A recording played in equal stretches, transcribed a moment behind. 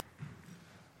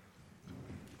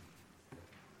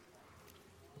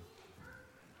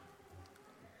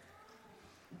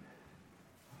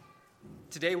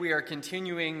Today we are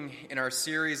continuing in our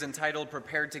series entitled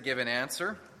Prepared to Give an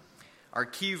Answer. Our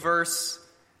key verse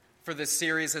for this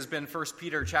series has been 1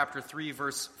 Peter chapter 3,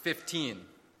 verse 15.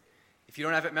 If you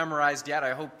don't have it memorized yet,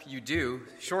 I hope you do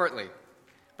shortly.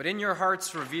 But in your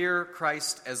hearts revere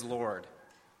Christ as Lord.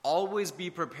 Always be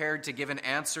prepared to give an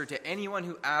answer to anyone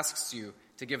who asks you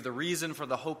to give the reason for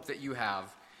the hope that you have,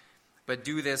 but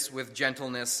do this with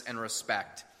gentleness and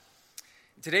respect.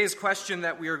 Today's question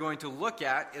that we are going to look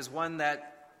at is one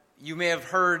that you may have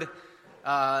heard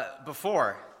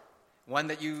before, one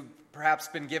that you've perhaps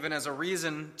been given as a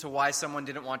reason to why someone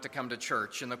didn't want to come to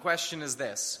church. And the question is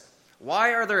this: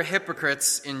 why are there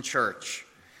hypocrites in church?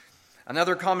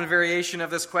 Another common variation of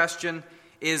this question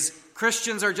is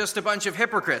Christians are just a bunch of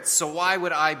hypocrites, so why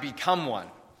would I become one?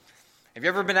 Have you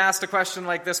ever been asked a question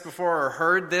like this before or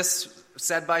heard this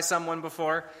said by someone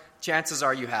before? Chances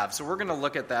are you have. So we're going to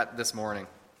look at that this morning.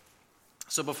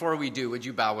 So before we do, would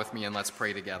you bow with me and let's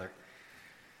pray together.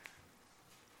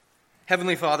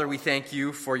 Heavenly Father, we thank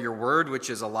you for your word, which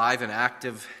is alive and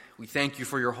active. We thank you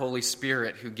for your Holy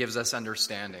Spirit who gives us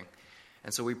understanding.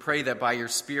 And so we pray that by your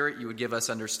Spirit you would give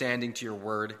us understanding to your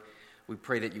word. We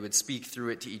pray that you would speak through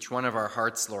it to each one of our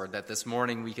hearts, Lord, that this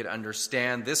morning we could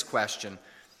understand this question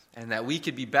and that we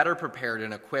could be better prepared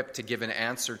and equipped to give an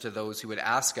answer to those who would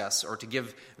ask us or to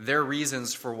give their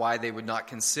reasons for why they would not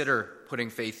consider putting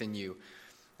faith in you.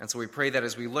 And so we pray that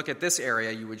as we look at this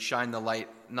area, you would shine the light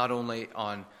not only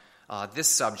on this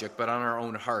subject, but on our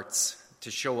own hearts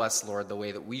to show us, Lord, the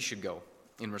way that we should go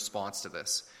in response to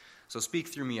this. So speak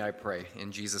through me, I pray,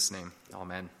 in Jesus' name.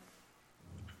 Amen.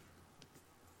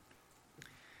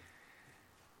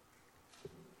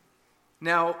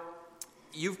 Now,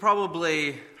 you've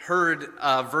probably heard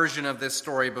a version of this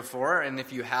story before, and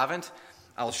if you haven't,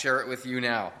 I'll share it with you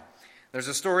now. There's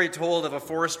a story told of a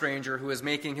forest ranger who is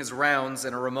making his rounds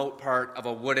in a remote part of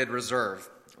a wooded reserve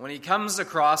when he comes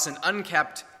across an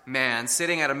unkept man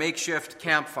sitting at a makeshift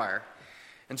campfire.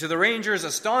 And to the ranger's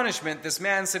astonishment, this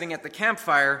man sitting at the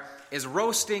campfire is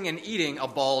roasting and eating a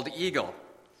bald eagle.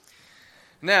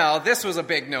 Now, this was a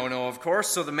big no-no, of course,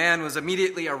 so the man was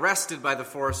immediately arrested by the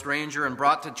forest ranger and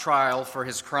brought to trial for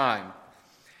his crime.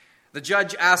 The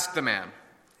judge asked the man,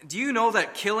 "Do you know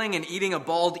that killing and eating a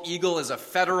bald eagle is a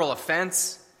federal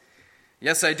offense?"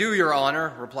 "Yes, I do, Your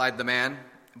Honor," replied the man.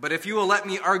 "But if you will let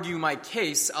me argue my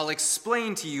case, I'll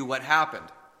explain to you what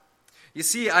happened. You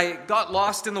see, I got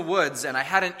lost in the woods and I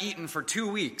hadn't eaten for 2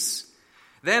 weeks.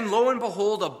 Then, lo and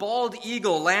behold, a bald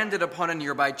eagle landed upon a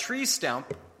nearby tree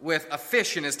stump with a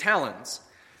fish in his talons.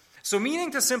 So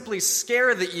meaning to simply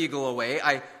scare the eagle away,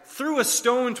 I threw a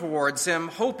stone towards him,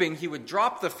 hoping he would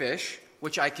drop the fish,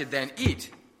 which I could then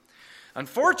eat.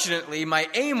 Unfortunately, my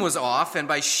aim was off, and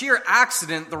by sheer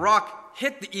accident, the rock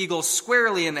hit the eagle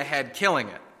squarely in the head, killing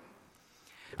it.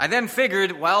 I then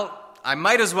figured, well, I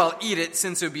might as well eat it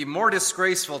since it would be more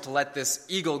disgraceful to let this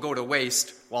eagle go to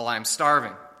waste while I'm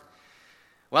starving."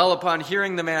 Well, upon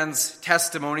hearing the man's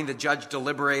testimony, the judge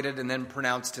deliberated and then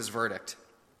pronounced his verdict.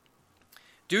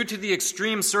 "Due to the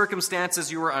extreme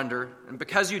circumstances you were under, and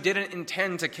because you didn't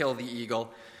intend to kill the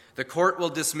eagle, the court will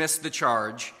dismiss the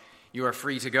charge. You are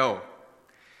free to go."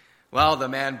 Well, the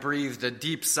man breathed a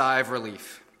deep sigh of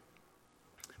relief.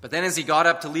 But then as he got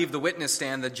up to leave the witness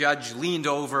stand, the judge leaned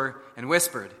over and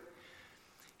whispered,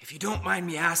 "If you don't mind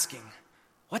me asking,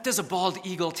 what does a bald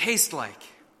eagle taste like?"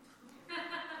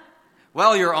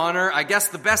 "Well, Your Honor, I guess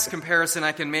the best comparison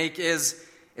I can make is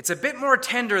it's a bit more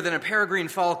tender than a peregrine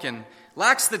falcon,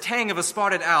 lacks the tang of a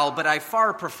spotted owl, but I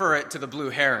far prefer it to the blue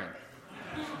heron."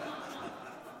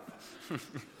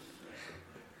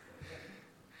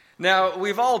 Now,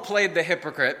 we've all played the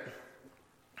hypocrite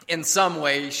in some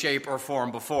way, shape, or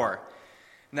form before.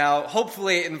 Now,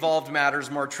 hopefully it involved matters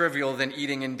more trivial than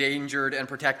eating endangered and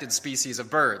protected species of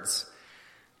birds.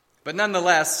 But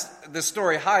nonetheless, the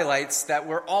story highlights that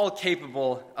we're all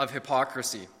capable of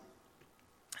hypocrisy.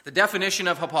 The definition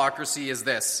of hypocrisy is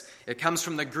this. It comes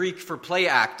from the Greek for play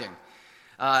acting.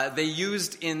 They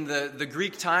used in the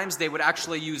Greek times, they would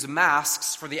actually use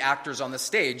masks for the actors on the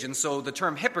stage. And so the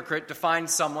term hypocrite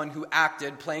defines someone who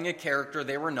acted playing a character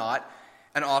they were not,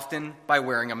 and often by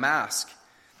wearing a mask.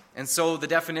 And so the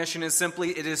definition is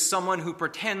simply, it is someone who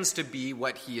pretends to be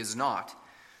what he is not.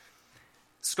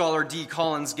 Scholar D.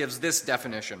 Collins gives this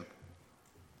definition.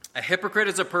 A hypocrite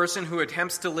is a person who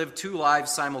attempts to live two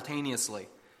lives simultaneously.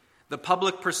 The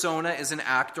public persona is an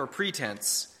act or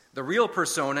pretense. The real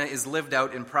persona is lived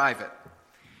out in private.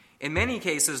 In many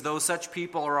cases, though, such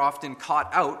people are often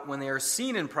caught out when they are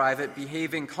seen in private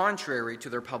behaving contrary to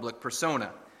their public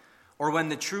persona, or when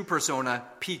the true persona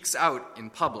peeks out in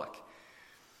public.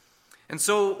 And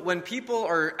so when people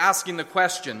are asking the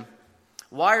question,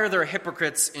 why are there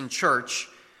hypocrites in church?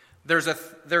 There's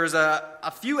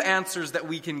a few answers that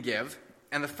we can give.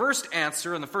 And the first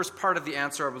answer, and the first part of the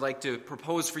answer I would like to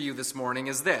propose for you this morning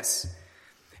is this.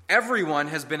 Everyone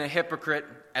has been a hypocrite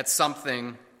at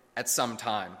something at some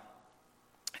time.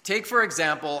 Take, for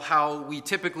example, how we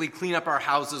typically clean up our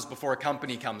houses before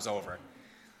company comes over.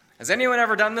 Has anyone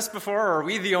ever done this before, or are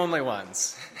we the only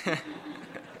ones?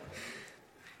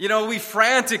 We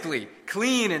frantically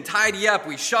clean and tidy up.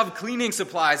 We shove cleaning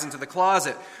supplies into the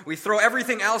closet. We throw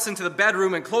everything else into the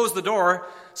bedroom and close the door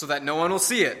so that no one will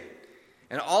see it.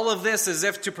 And all of this as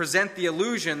if to present the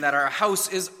illusion that our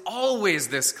house is always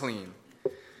this clean.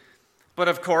 But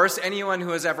of course, anyone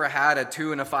who has ever had a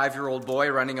 2- and 5-year-old boy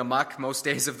running amok most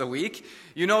days of the week,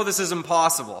 this is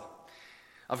impossible.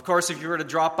 Of course, if you were to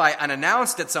drop by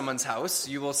unannounced at someone's house,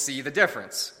 you will see the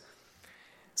difference.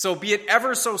 So be it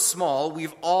ever so small,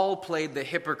 we've all played the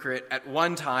hypocrite at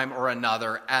one time or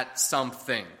another at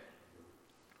something.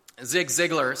 Zig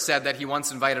Ziglar said that he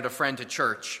once invited a friend to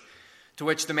church, to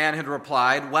which the man had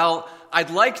replied, "Well, I'd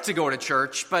like to go to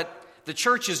church, but the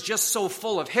church is just so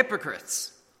full of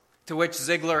hypocrites." To which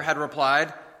Ziglar had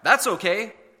replied, "That's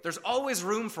okay, there's always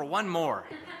room for one more."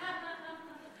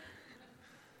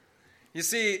 You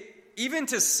see, even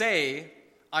to say,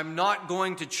 "I'm not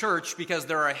going to church because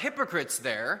there are hypocrites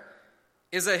there,"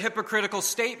 is a hypocritical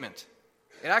statement.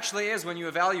 It actually is when you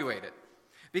evaluate it.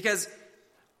 Because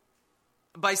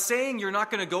by saying you're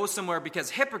not going to go somewhere because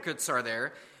hypocrites are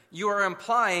there, you are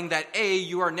implying that A,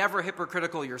 you are never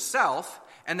hypocritical yourself,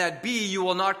 and that B, you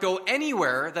will not go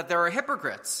anywhere that there are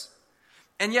hypocrites.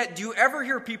 And yet, do you ever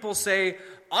hear people say,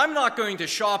 "I'm not going to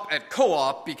shop at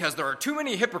Co-op because there are too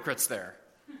many hypocrites there"?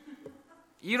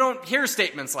 You don't hear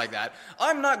statements like that.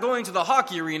 "I'm not going to the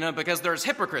hockey arena because there's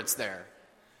hypocrites there."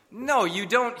 No, you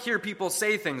don't hear people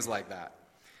say things like that.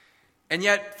 And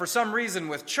yet, for some reason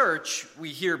with church, we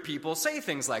hear people say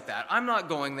things like that. "I'm not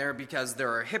going there because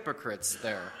there are hypocrites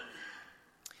there."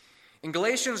 In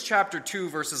Galatians chapter 2,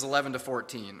 verses 11 to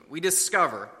 14, we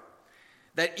discover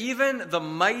that even the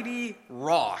mighty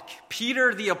rock,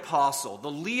 Peter the apostle,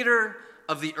 the leader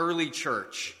of the early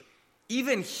church,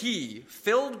 even he,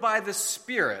 filled by the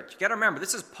Spirit, you got to remember,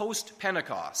 this is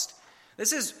post-Pentecost.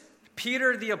 This is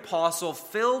Peter the apostle,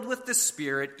 filled with the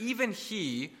Spirit, even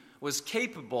he was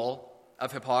capable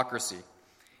of hypocrisy.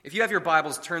 If you have your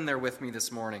Bibles, turn there with me this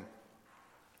morning.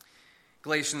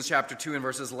 Galatians chapter 2 and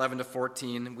verses 11 to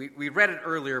 14. We read it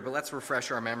earlier, but let's refresh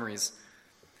our memories.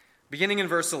 Beginning in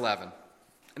verse 11,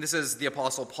 and this is the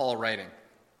apostle Paul writing.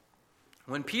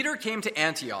 When Peter came to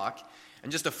Antioch,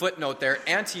 and just a footnote there,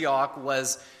 Antioch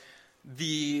was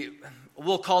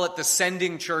we'll call it the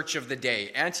sending church of the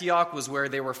day. Antioch was where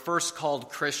they were first called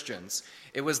Christians.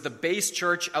 It was the base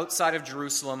church outside of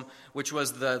Jerusalem, which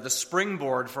was the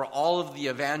springboard for all of the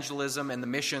evangelism and the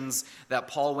missions that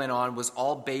Paul went on, was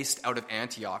all based out of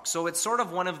Antioch. So it's sort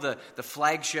of one of the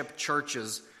flagship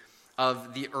churches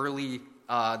of the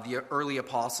early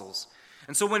apostles.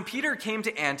 And so when Peter came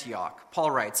to Antioch,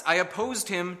 Paul writes, "I opposed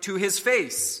him to his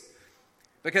face,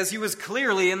 because he was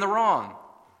clearly in the wrong.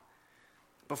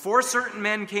 Before certain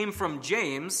men came from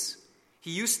James,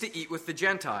 he used to eat with the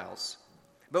Gentiles.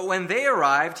 But when they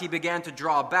arrived, he began to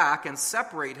draw back and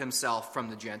separate himself from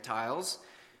the Gentiles,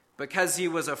 because he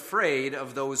was afraid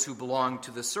of those who belonged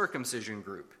to the circumcision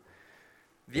group.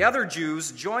 The other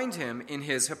Jews joined him in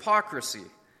his hypocrisy,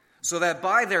 so that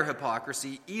by their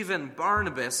hypocrisy even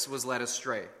Barnabas was led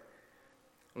astray.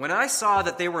 When I saw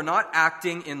that they were not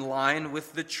acting in line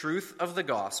with the truth of the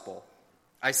gospel,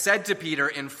 I said to Peter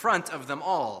in front of them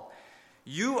all,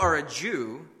 'You are a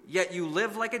Jew, yet you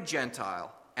live like a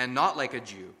Gentile and not like a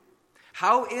Jew.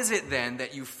 How is it then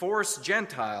that you force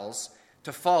Gentiles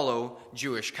to follow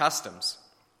Jewish customs?'"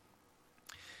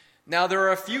 Now, there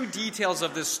are a few details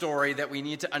of this story that we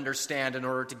need to understand in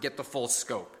order to get the full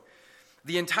scope.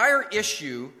 The entire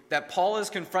issue that Paul is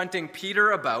confronting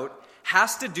Peter about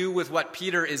has to do with what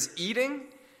Peter is eating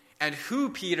and who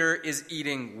Peter is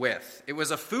eating with. It was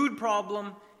a food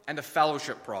problem and a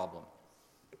fellowship problem.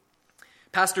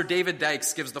 Pastor David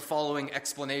Dykes gives the following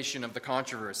explanation of the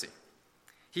controversy.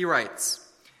 He writes,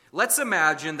 "Let's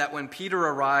imagine that when Peter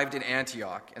arrived in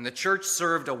Antioch and the church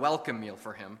served a welcome meal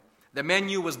for him, the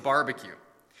menu was barbecue.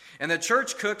 And the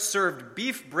church cook served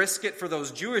beef brisket for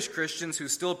those Jewish Christians who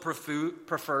still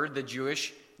preferred the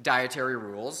Jewish dietary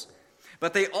rules,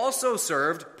 but they also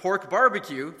served pork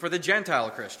barbecue for the Gentile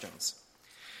Christians.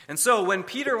 And so when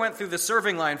Peter went through the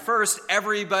serving line first,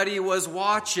 everybody was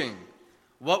watching.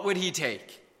 What would he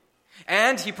take?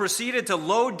 And he proceeded to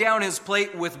load down his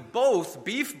plate with both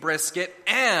beef brisket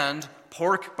and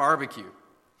pork barbecue.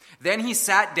 Then he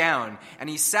sat down, and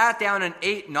he sat down and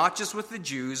ate not just with the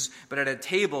Jews, but at a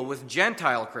table with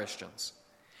Gentile Christians.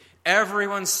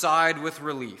 Everyone sighed with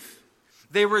relief.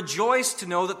 They rejoiced to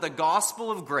know that the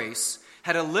gospel of grace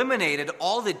had eliminated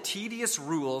all the tedious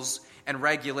rules and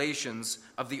regulations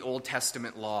of the Old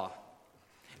Testament law.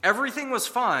 Everything was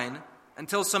fine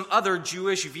until some other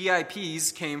Jewish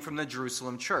VIPs came from the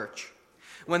Jerusalem church.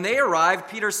 When they arrived,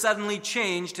 Peter suddenly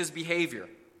changed his behavior.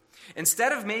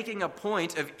 Instead of making a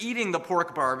point of eating the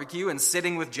pork barbecue and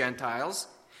sitting with Gentiles,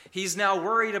 he's now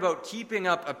worried about keeping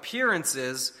up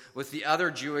appearances with the other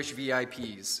Jewish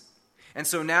VIPs. And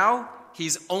so now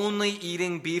he's only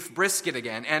eating beef brisket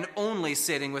again and only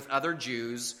sitting with other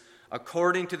Jews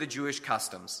according to the Jewish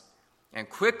customs. And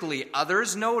quickly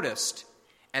others noticed,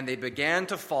 and they began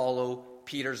to follow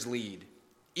Peter's lead,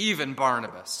 even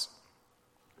Barnabas.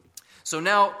 So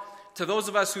now, to those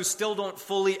of us who still don't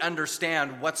fully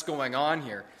understand what's going on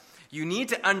here, you need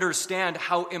to understand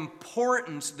how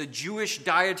important the Jewish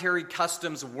dietary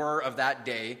customs were of that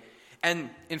day, and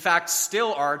in fact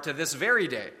still are to this very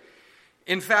day.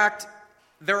 In fact,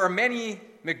 there are many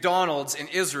McDonald's in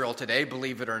Israel today,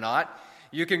 believe it or not.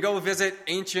 You can go visit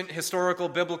ancient historical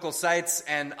biblical sites,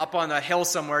 and up on a hill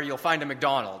somewhere you'll find a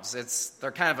McDonald's.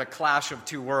 They're kind of a clash of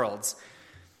two worlds.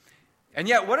 And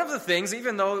yet one of the things,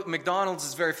 even though McDonald's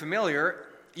is very familiar,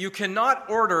 you cannot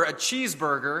order a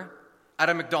cheeseburger at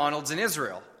a McDonald's in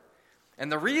Israel. And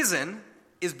the reason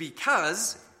is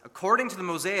because, according to the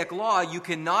Mosaic law, you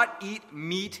cannot eat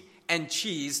meat and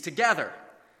cheese together.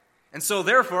 And so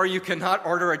therefore you cannot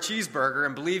order a cheeseburger,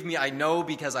 and believe me, I know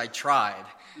because I tried.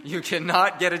 You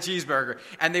cannot get a cheeseburger,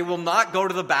 and they will not go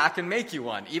to the back and make you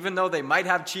one. Even though they might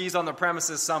have cheese on the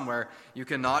premises somewhere, you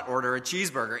cannot order a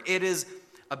cheeseburger. It is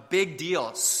a big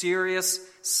deal, serious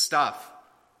stuff.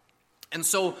 And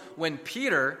so when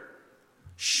Peter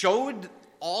showed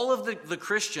all of the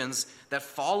Christians that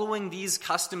following these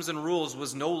customs and rules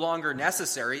was no longer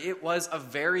necessary, it was a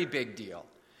very big deal.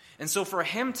 And so for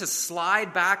him to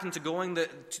slide back into going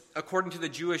according to the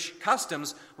Jewish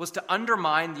customs was to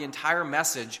undermine the entire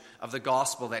message of the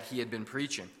gospel that he had been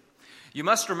preaching. You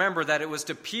must remember that it was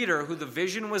to Peter who the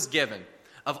vision was given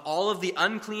of all of the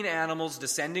unclean animals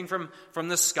descending from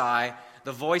the sky,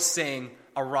 the voice saying,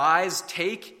 "Arise,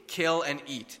 take, kill, and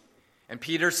eat." And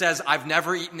Peter says, "I've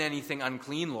never eaten anything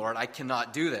unclean, Lord. I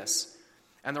cannot do this."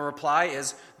 And the reply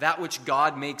is, "That which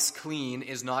God makes clean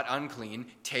is not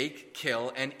unclean. Take,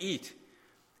 kill, and eat."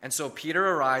 And so Peter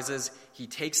arises, he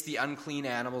takes the unclean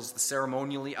animals, the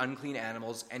ceremonially unclean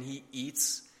animals, and he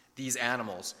eats these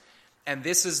animals. And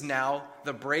this is now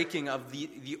the breaking of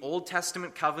the Old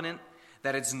Testament covenant,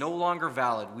 that it's no longer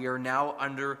valid. We are now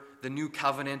under the new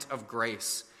covenant of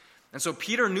grace. And so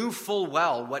Peter knew full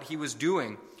well what he was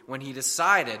doing when he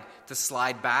decided to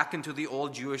slide back into the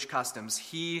old Jewish customs.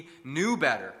 He knew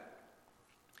better.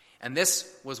 And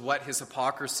this was what his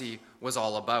hypocrisy was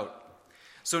all about.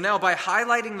 So now, by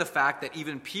highlighting the fact that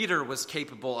even Peter was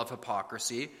capable of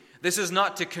hypocrisy, this is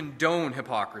not to condone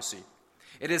hypocrisy.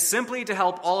 It is simply to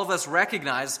help all of us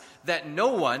recognize that no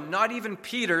one, not even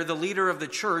Peter, the leader of the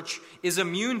church, is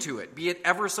immune to it, be it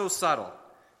ever so subtle.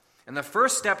 And the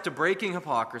first step to breaking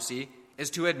hypocrisy is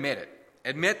to admit it.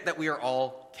 Admit that we are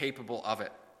all capable of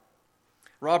it.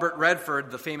 Robert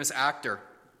Redford, the famous actor,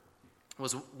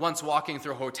 was once walking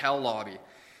through a hotel lobby,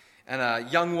 and a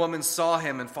young woman saw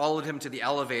him and followed him to the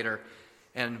elevator.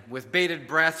 And with bated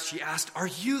breath, she asked, "Are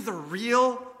you the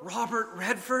real Robert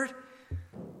Redford?"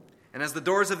 And as the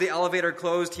doors of the elevator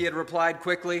closed, he had replied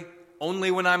quickly,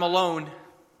 "Only when I'm alone."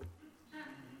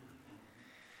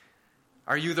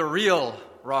 Are you the real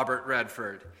Robert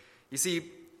Redford? You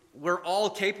see, we're all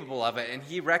capable of it, and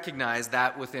he recognized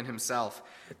that within himself.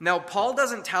 Now, Paul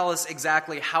doesn't tell us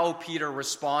exactly how Peter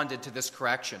responded to this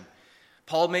correction.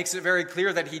 Paul makes it very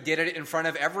clear that he did it in front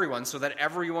of everyone so that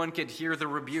everyone could hear the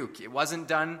rebuke. It wasn't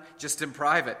done just in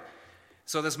private.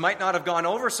 So this might not have gone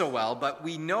over so well, but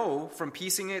we know from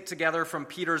piecing it together from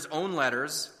Peter's own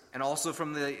letters and also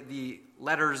from the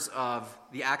letters of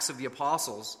the Acts of the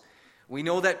Apostles, we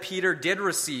know that Peter did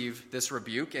receive this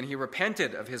rebuke and he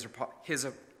repented of his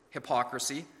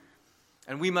hypocrisy,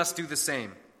 and we must do the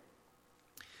same.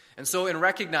 And so in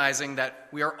recognizing that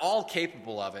we are all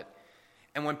capable of it,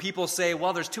 and when people say,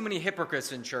 well, there's too many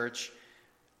hypocrites in church,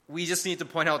 we just need to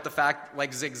point out the fact,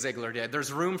 like Zig Ziglar did,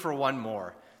 there's room for one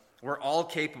more. We're all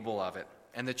capable of it,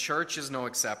 and the church is no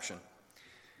exception.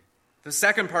 The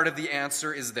second part of the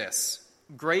answer is this: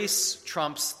 grace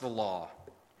trumps the law.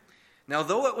 Now,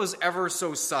 though it was ever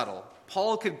so subtle,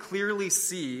 Paul could clearly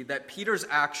see that Peter's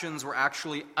actions were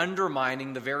actually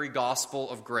undermining the very gospel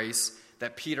of grace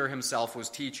that Peter himself was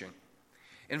teaching.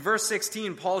 In verse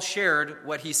 16, Paul shared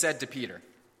what he said to Peter.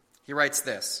 He writes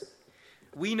this,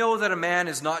 "We know that a man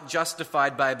is not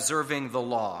justified by observing the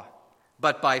law,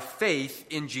 but by faith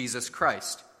in Jesus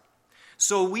Christ.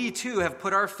 So we too have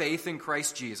put our faith in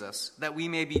Christ Jesus, that we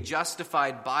may be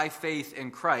justified by faith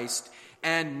in Christ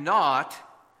and not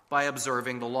by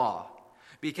observing the law.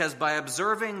 Because by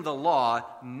observing the law,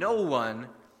 no one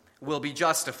will be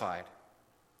justified."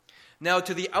 Now,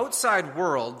 to the outside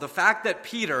world, the fact that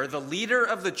Peter, the leader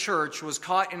of the church, was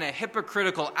caught in a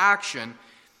hypocritical action,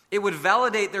 it would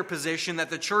validate their position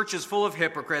that the church is full of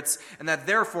hypocrites and that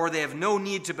therefore they have no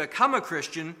need to become a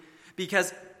Christian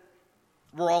because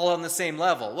we're all on the same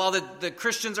level. Well, the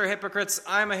Christians are hypocrites,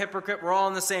 I'm a hypocrite, we're all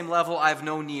on the same level, I have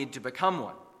no need to become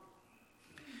one.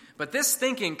 But this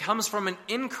thinking comes from an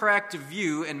incorrect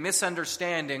view and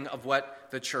misunderstanding of what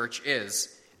the church is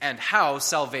and how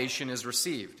salvation is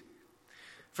received.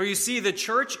 For you see, the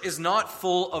church is not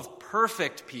full of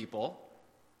perfect people.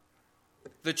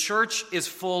 The church is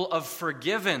full of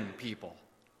forgiven people.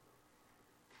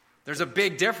 There's a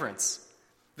big difference.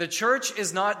 The church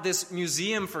is not this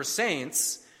museum for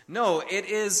saints. No, it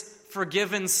is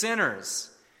forgiven sinners.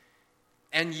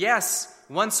 And yes,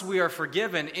 once we are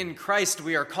forgiven in Christ,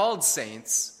 we are called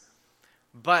saints.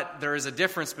 But there is a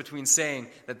difference between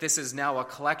saying that this is now a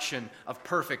collection of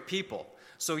perfect people.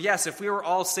 So yes, if we were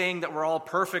all saying that we're all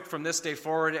perfect from this day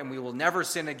forward and we will never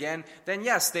sin again, then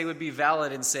yes, they would be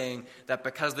valid in saying that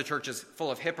because the church is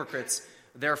full of hypocrites,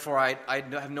 therefore I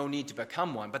have no need to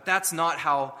become one. But that's not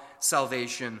how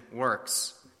salvation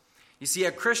works. You see,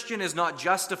 a Christian is not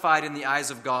justified in the eyes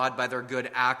of God by their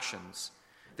good actions.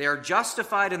 They are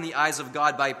justified in the eyes of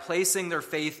God by placing their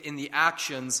faith in the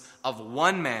actions of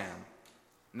one man.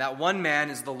 And that one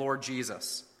man is the Lord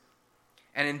Jesus.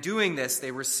 And in doing this,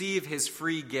 they receive his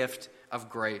free gift of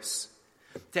grace.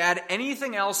 To add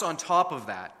anything else on top of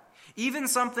that, even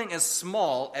something as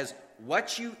small as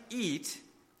what you eat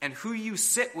and who you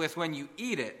sit with when you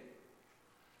eat it,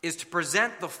 is to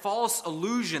present the false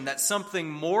illusion that something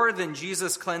more than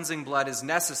Jesus' cleansing blood is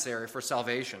necessary for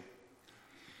salvation.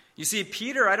 You see,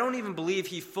 Peter, I don't even believe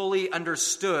he fully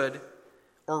understood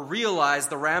or realized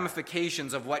the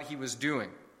ramifications of what he was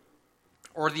doing,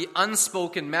 or the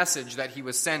unspoken message that he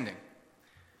was sending.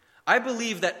 I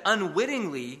believe that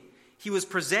unwittingly, he was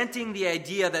presenting the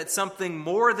idea that something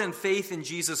more than faith in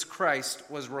Jesus Christ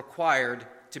was required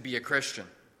to be a Christian.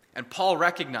 And Paul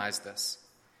recognized this.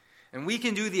 And we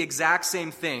can do the exact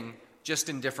same thing, just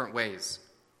in different ways.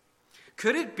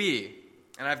 Could it be,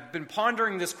 and I've been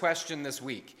pondering this question this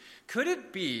week, could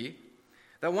it be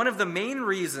that one of the main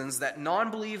reasons that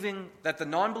the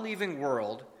non-believing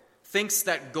world thinks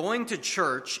that going to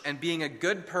church and being a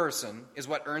good person is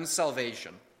what earns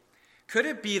salvation? Could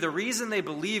it be the reason they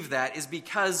believe that is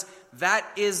because that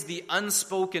is the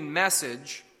unspoken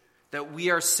message that we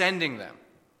are sending them?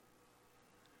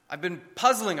 I've been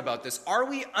puzzling about this. Are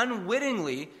we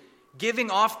unwittingly giving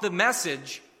off the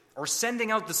message or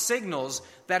sending out the signals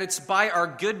that it's by our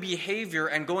good behavior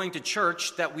and going to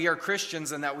church that we are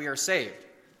Christians and that we are saved?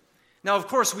 Now, of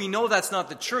course, we know that's not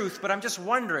the truth, but I'm just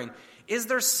wondering, is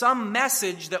there some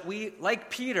message that we, like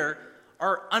Peter,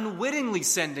 are unwittingly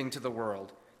sending to the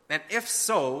world? And if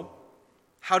so,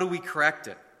 how do we correct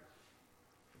it?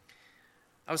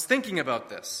 I was thinking about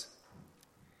this.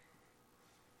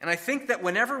 And I think that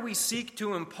whenever we seek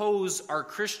to impose our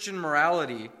Christian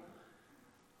morality,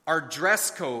 our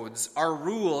dress codes, our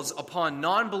rules upon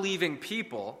non-believing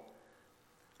people,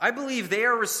 I believe they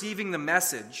are receiving the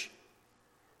message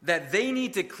that they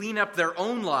need to clean up their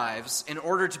own lives in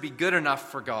order to be good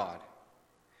enough for God.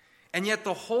 And yet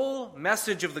the whole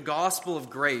message of the gospel of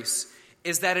grace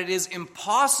is that it is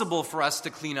impossible for us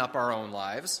to clean up our own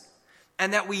lives,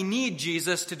 and that we need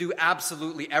Jesus to do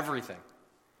absolutely everything.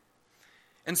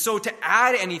 And so to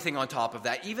add anything on top of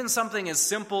that, even something as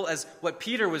simple as what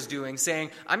Peter was doing, saying,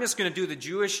 I'm just going to do the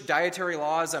Jewish dietary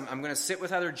laws, I'm going to sit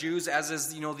with other Jews, as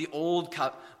is the old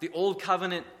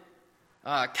covenant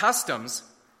customs,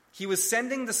 he was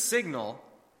sending the signal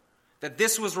that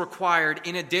this was required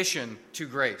in addition to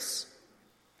grace.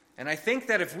 And I think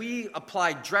that if we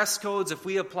apply dress codes, if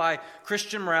we apply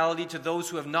Christian morality to those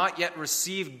who have not yet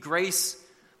received grace,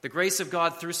 the grace of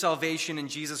God through salvation in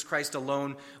Jesus Christ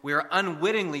alone, we are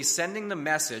unwittingly sending the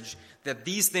message that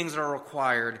these things are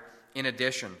required in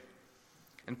addition.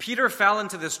 And Peter fell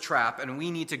into this trap, and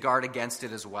we need to guard against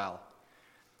it as well.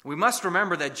 We must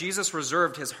remember that Jesus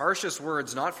reserved his harshest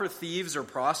words not for thieves or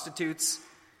prostitutes.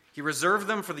 He reserved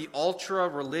them for the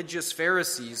ultra-religious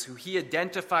Pharisees who he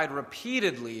identified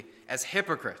repeatedly as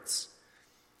hypocrites.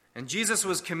 And Jesus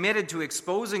was committed to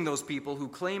exposing those people who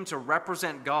claimed to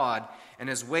represent God and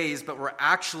his ways, but were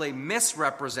actually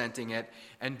misrepresenting it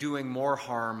and doing more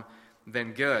harm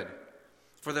than good.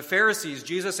 For the Pharisees,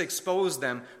 Jesus exposed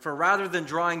them, for rather than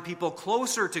drawing people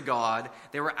closer to God,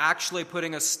 they were actually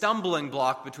putting a stumbling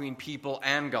block between people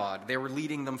and God. They were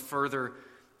leading them further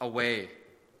away.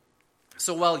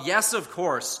 So while, yes, of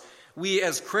course, we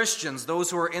as Christians, those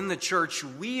who are in the church,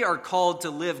 we are called to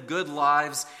live good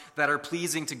lives that are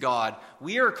pleasing to God.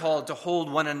 We are called to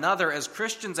hold one another as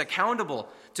Christians accountable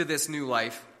to this new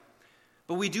life.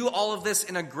 But we do all of this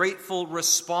in a grateful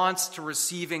response to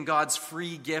receiving God's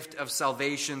free gift of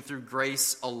salvation through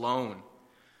grace alone.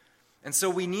 And so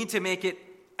we need to make it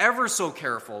ever so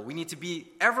careful. We need to be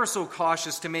ever so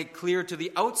cautious to make clear to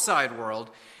the outside world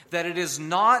that it is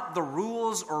not the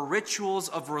rules or rituals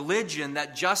of religion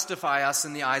that justify us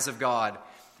in the eyes of God.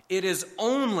 It is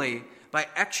only by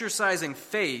exercising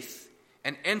faith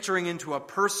and entering into a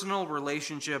personal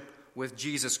relationship with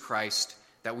Jesus Christ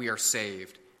that we are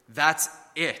saved. That's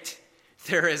it.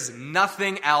 There is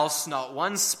nothing else, not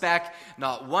one speck,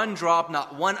 not one drop,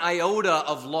 not one iota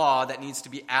of law that needs to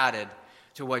be added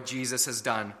to what Jesus has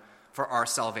done for our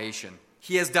salvation.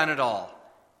 He has done it all.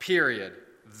 Period.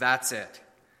 That's it.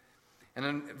 And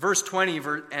in verse 20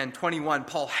 and 21,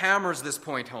 Paul hammers this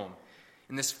point home.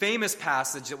 In this famous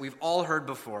passage that we've all heard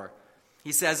before,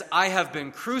 he says, I have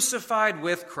been crucified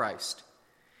with Christ.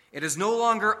 It is no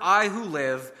longer I who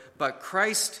live, but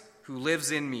Christ who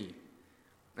lives in me.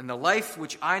 And the life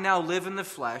which I now live in the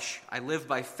flesh, I live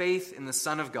by faith in the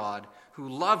Son of God, who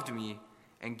loved me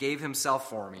and gave himself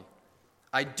for me.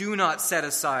 I do not set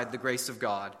aside the grace of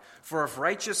God, for if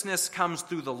righteousness comes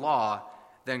through the law,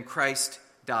 then Christ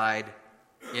died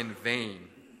in vain.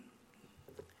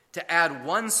 To add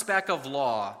one speck of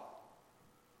law,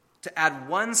 to add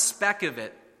one speck of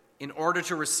it in order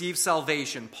to receive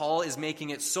salvation, Paul is making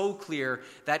it so clear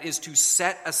that is to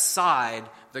set aside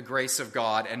the grace of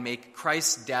God and make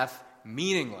Christ's death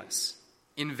meaningless,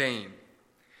 in vain.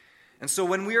 And so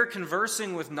when we are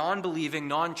conversing with non-believing,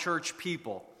 non-church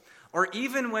people, or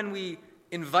even when we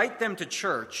invite them to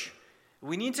church,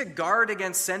 we need to guard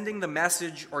against sending the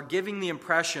message or giving the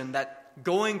impression that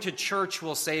going to church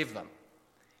will save them.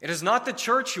 It is not the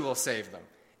church who will save them.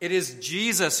 It is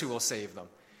Jesus who will save them.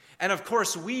 And of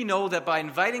course, we know that by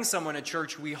inviting someone to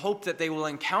church, we hope that they will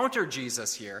encounter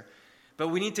Jesus here. But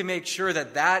we need to make sure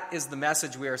that that is the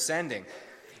message we are sending.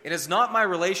 It is not my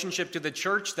relationship to the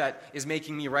church that is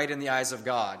making me right in the eyes of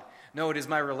God. No, it is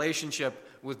my relationship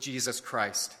with Jesus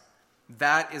Christ.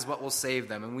 That is what will save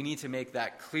them. And we need to make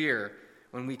that clear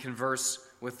when we converse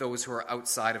with those who are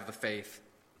outside of the faith.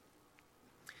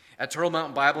 At Turtle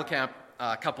Mountain Bible Camp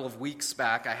a couple of weeks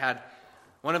back, I had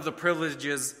one of the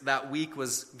privileges that week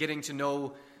was getting to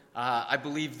know, I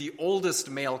believe, the oldest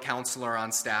male counselor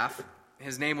on staff.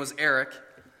 His name was Eric,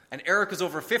 and Eric was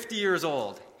over 50 years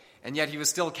old, and yet he was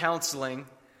still counseling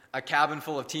a cabin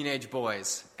full of teenage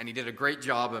boys, and he did a great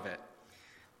job of it.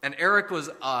 And Eric was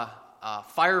a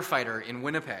firefighter in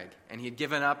Winnipeg, and he had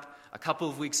given up a couple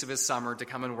of weeks of his summer to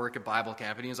come and work at Bible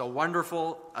camp, and he was a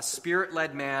wonderful, a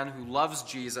spirit-led man who loves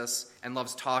Jesus and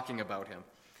loves talking about him.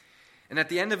 And at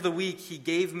the end of the week, he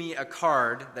gave me a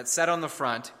card that said on the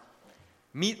front,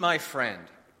 "Meet my friend."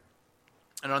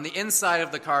 And on the inside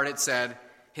of the card it said,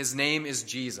 "His name is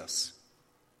Jesus."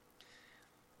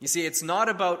 You see, it's not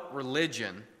about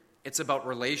religion, it's about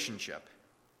relationship.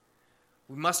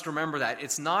 We must remember that.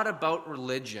 It's not about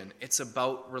religion, it's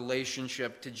about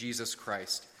relationship to Jesus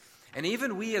Christ. And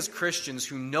even we as Christians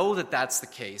who know that that's the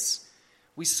case,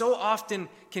 we so often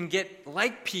can get,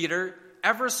 like Peter,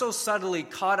 ever so subtly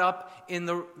caught up in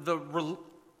the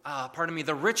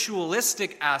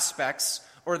ritualistic aspects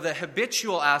or the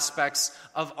habitual aspects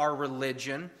of our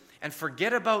religion and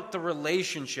forget about the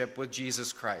relationship with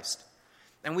Jesus Christ.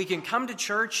 And we can come to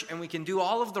church and we can do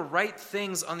all of the right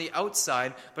things on the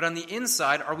outside, but on the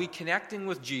inside, are we connecting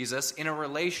with Jesus in a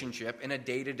relationship in a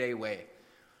day-to-day way?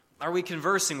 Are we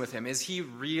conversing with him? Is he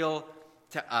real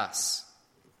to us?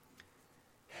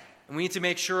 And we need to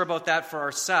make sure about that for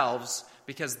ourselves,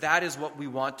 because that is what we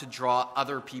want to draw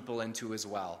other people into as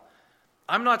well.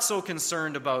 I'm not so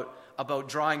concerned about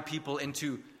drawing people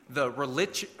into the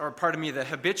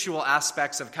habitual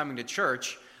aspects of coming to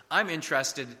church. I'm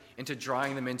interested into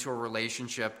drawing them into a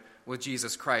relationship with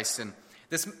Jesus Christ. And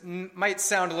this might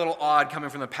sound a little odd coming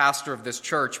from the pastor of this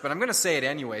church, but I'm going to say it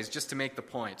anyways, just to make the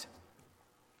point.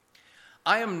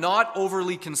 I am not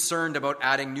overly concerned about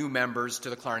adding new members to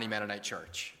the Clarny Mennonite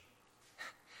Church.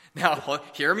 Now,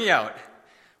 hear me out,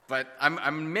 but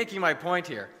I'm making my point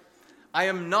here. I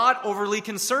am not overly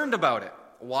concerned about it.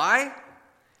 Why?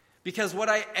 Because what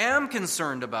I am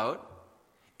concerned about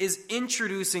is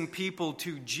introducing people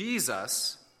to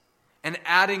Jesus and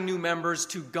adding new members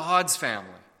to God's family.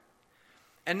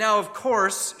 And now, of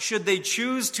course, should they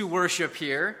choose to worship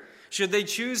here, should they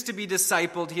choose to be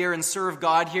discipled here and serve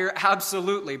God here,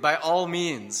 absolutely, by all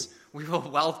means, we will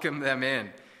welcome them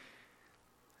in.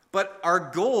 But our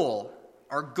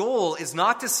goal is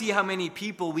not to see how many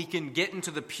people we can get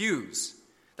into the pews.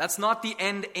 That's not the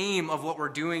end aim of what we're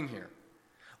doing here.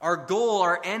 Our goal,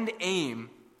 our end aim,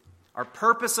 our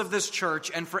purpose of this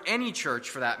church, and for any church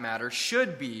for that matter,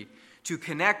 should be to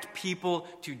connect people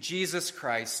to Jesus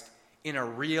Christ in a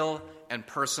real and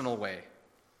personal way.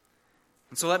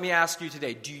 And so let me ask you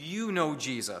today, do you know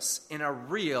Jesus in a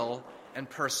real and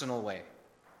personal way?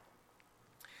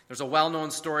 There's a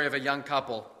well-known story of a young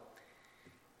couple,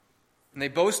 and they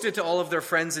boasted to all of their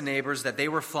friends and neighbors that they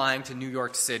were flying to New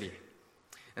York City,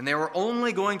 and they were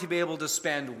only going to be able to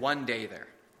spend one day there.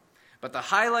 But the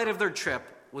highlight of their trip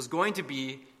was going to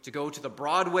be to go to the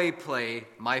Broadway play,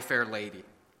 My Fair Lady.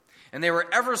 And they were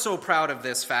ever so proud of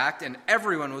this fact, and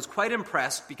everyone was quite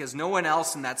impressed because no one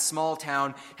else in that small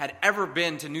town had ever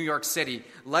been to New York City,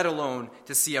 let alone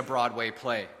to see a Broadway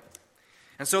play.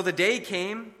 And so the day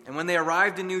came, and when they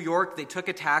arrived in New York, they took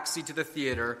a taxi to the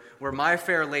theater where My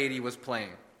Fair Lady was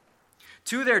playing.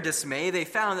 To their dismay, they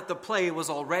found that the play was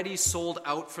already sold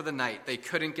out for the night. They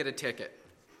couldn't get a ticket.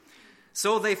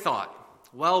 So they thought,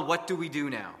 well, what do we do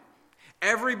now?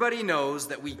 Everybody knows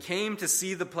that we came to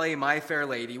see the play My Fair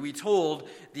Lady. We told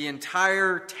the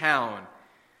entire town.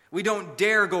 We don't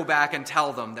dare go back and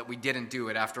tell them that we didn't do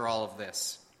it after all of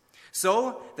this.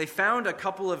 So they found a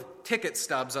couple of ticket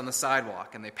stubs on the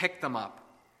sidewalk, and they picked them up.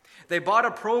 They bought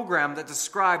a program that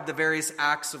described the various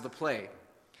acts of the play.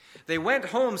 They went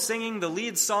home singing the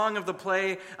lead song of the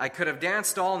play, I Could Have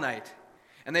Danced All Night.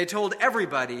 And they told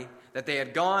everybody that they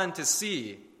had gone to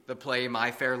see the play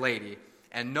My Fair Lady,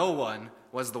 and no one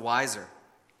was the wiser.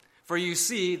 For you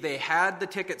see, they had the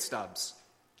ticket stubs.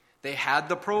 They had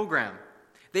the program.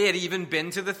 They had even been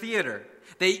to the theater.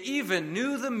 They even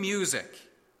knew the music.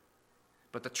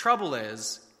 But the trouble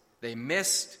is, they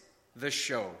missed the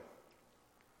show.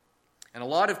 And a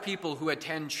lot of people who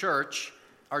attend church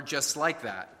are just like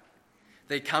that.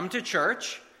 They come to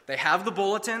church, they have the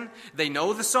bulletin, they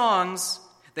know the songs,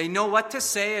 they know what to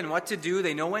say and what to do.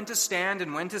 They know when to stand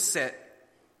and when to sit.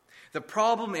 The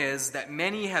problem is that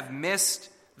many have missed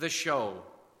the show.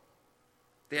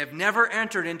 They have never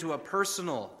entered into a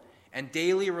personal and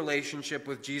daily relationship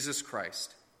with Jesus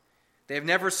Christ. They have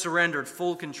never surrendered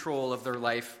full control of their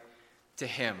life to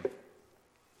Him.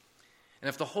 And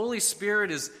if the Holy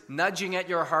Spirit is nudging at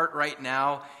your heart right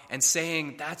now and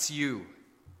saying, that's you,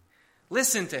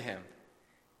 listen to Him.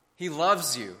 He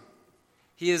loves you.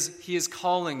 He is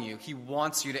calling you. He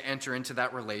wants you to enter into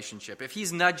that relationship. If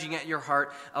He's nudging at your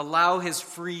heart, allow His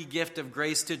free gift of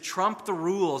grace to trump the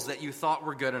rules that you thought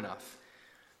were good enough.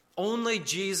 Only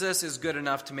Jesus is good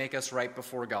enough to make us right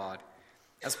before God.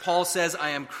 As Paul says, I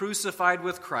am crucified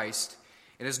with Christ.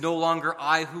 It is no longer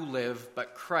I who live,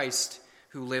 but Christ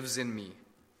who lives in me.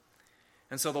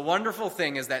 And so the wonderful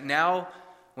thing is that now,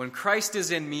 when Christ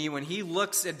is in me, when He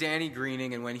looks at Danny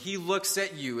Greening, and when He looks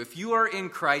at you, if you are in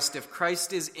Christ, if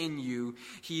Christ is in you,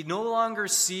 He no longer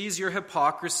sees your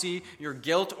hypocrisy, your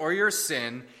guilt, or your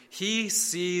sin. He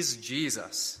sees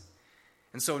Jesus.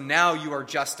 And so now you are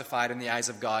justified in the eyes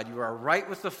of God. You are right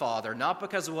with the Father, not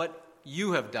because of what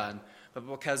you have done, but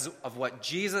because of what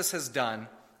Jesus has done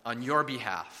on your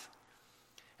behalf.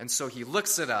 And so He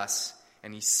looks at us,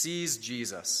 and He sees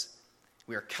Jesus.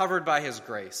 We are covered by His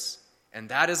grace. And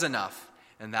that is enough,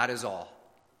 and that is all.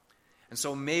 And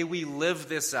so may we live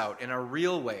this out in a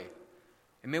real way.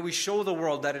 And may we show the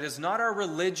world that it is not our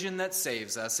religion that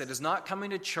saves us. It is not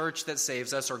coming to church that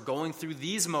saves us or going through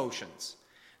these motions.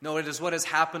 No, it is what has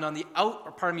happened on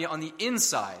the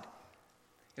inside.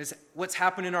 It is what's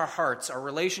happened in our hearts, our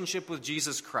relationship with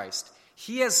Jesus Christ.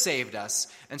 He has saved us,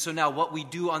 and so now what we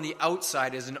do on the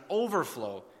outside is an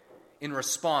overflow in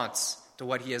response to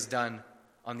what He has done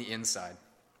on the inside.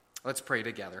 Let's pray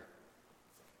together.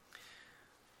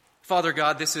 Father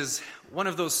God, this is one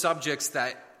of those subjects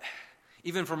that,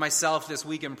 even for myself this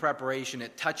week in preparation,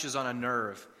 it touches on a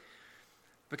nerve.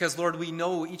 Because, Lord, we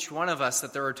know, each one of us,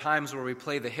 that there are times where we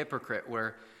play the hypocrite,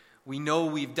 where we know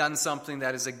we've done something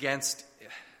that is against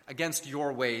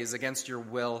your ways, against your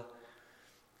will.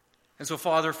 And so,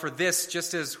 Father, for this,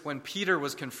 just as when Peter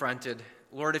was confronted,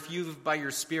 Lord, if you've, by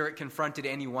your Spirit, confronted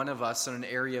any one of us in an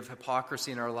area of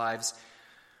hypocrisy in our lives,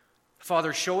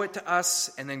 Father, show it to us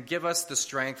and then give us the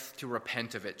strength to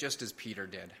repent of it, just as Peter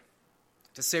did.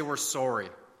 To say we're sorry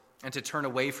and to turn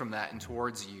away from that and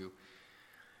towards you.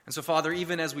 And And so, Father,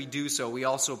 even as we do so, we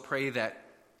also pray that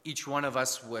each one of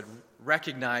us would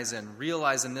recognize and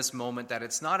realize in this moment that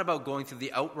it's not about going through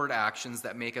the outward actions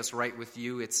that make us right with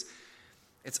you. It's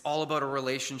all about a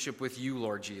relationship with you,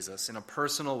 Lord Jesus, in a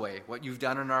personal way, what you've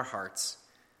done in our hearts,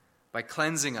 by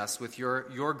cleansing us with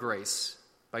your grace,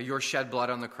 by your shed blood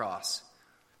on the cross.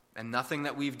 And nothing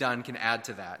that we've done can add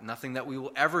to that. Nothing that we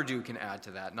will ever do can add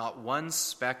to that. Not one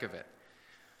speck of it.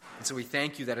 And so we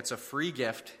thank you that it's a free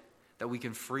gift that we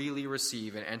can freely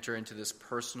receive and enter into this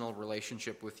personal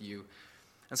relationship with you.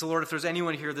 And so, Lord, if there's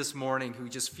anyone here this morning who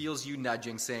just feels you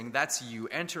nudging, saying, that's you,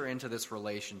 enter into this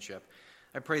relationship,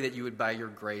 I pray that you would, by your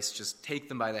grace, just take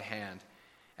them by the hand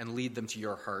and lead them to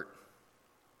your heart.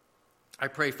 I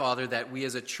pray, Father, that we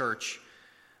as a church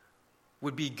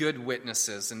would be good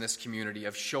witnesses in this community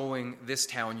of showing this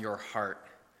town your heart,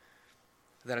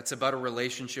 that it's about a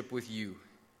relationship with you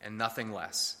and nothing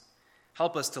less.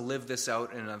 Help us to live this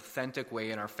out in an authentic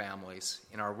way in our families,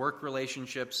 in our work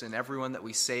relationships, in everyone that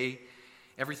we say,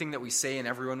 everything that we say and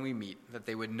everyone we meet, that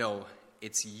they would know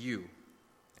it's you,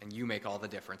 and you make all the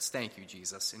difference. Thank you,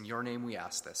 Jesus. In your name we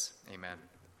ask this. Amen.